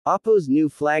Oppo's new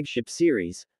flagship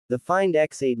series, the Find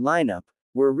X8 lineup,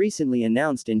 were recently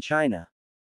announced in China.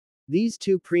 These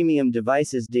two premium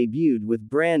devices debuted with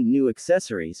brand new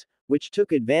accessories, which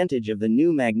took advantage of the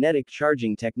new magnetic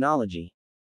charging technology.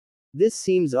 This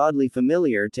seems oddly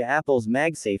familiar to Apple's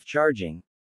MagSafe charging.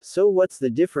 So what's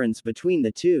the difference between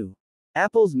the two?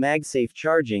 Apple's MagSafe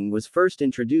charging was first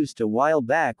introduced a while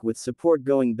back with support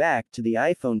going back to the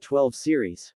iPhone 12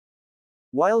 series.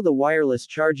 While the wireless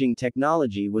charging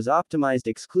technology was optimized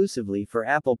exclusively for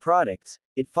Apple products,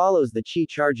 it follows the Qi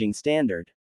charging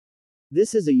standard.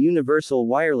 This is a universal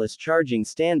wireless charging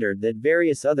standard that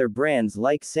various other brands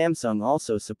like Samsung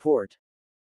also support.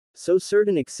 So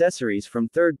certain accessories from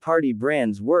third-party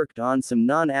brands worked on some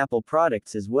non-Apple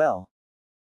products as well.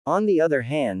 On the other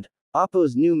hand,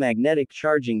 Oppo's new magnetic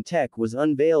charging tech was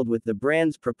unveiled with the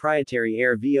brand's proprietary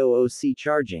Air VOOC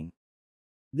charging.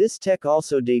 This tech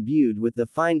also debuted with the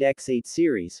Find X8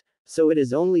 series, so it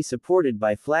is only supported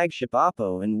by flagship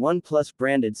Oppo and OnePlus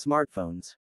branded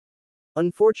smartphones.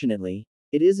 Unfortunately,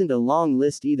 it isn't a long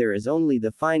list either, as only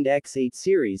the Find X8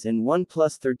 series and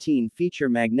OnePlus 13 feature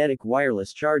magnetic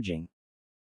wireless charging.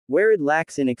 Where it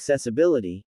lacks in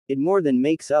accessibility, it more than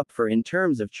makes up for in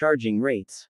terms of charging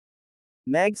rates.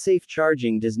 MagSafe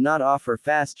charging does not offer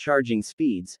fast charging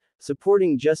speeds,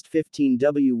 supporting just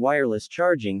 15W wireless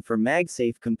charging for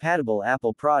MagSafe-compatible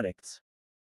Apple products.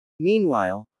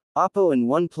 Meanwhile, Oppo and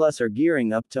OnePlus are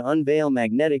gearing up to unveil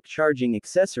magnetic charging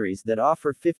accessories that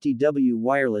offer 50W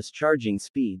wireless charging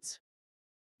speeds.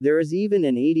 There is even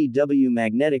an 80W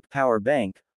magnetic power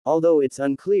bank, although it's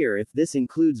unclear if this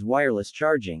includes wireless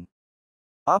charging.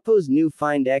 Oppo's new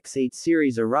Find X8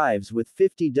 series arrives with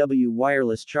 50W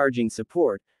wireless charging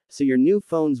support, so your new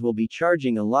phones will be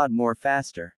charging a lot more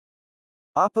faster.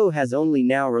 Oppo has only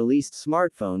now released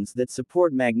smartphones that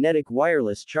support magnetic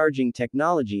wireless charging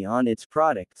technology on its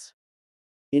products.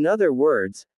 In other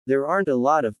words, there aren't a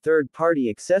lot of third-party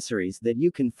accessories that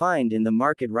you can find in the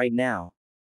market right now.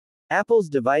 Apple's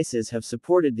devices have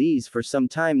supported these for some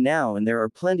time now, and there are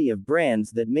plenty of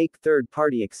brands that make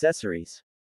third-party accessories.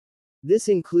 This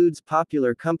includes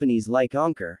popular companies like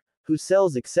Anker, who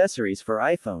sells accessories for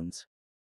iPhones.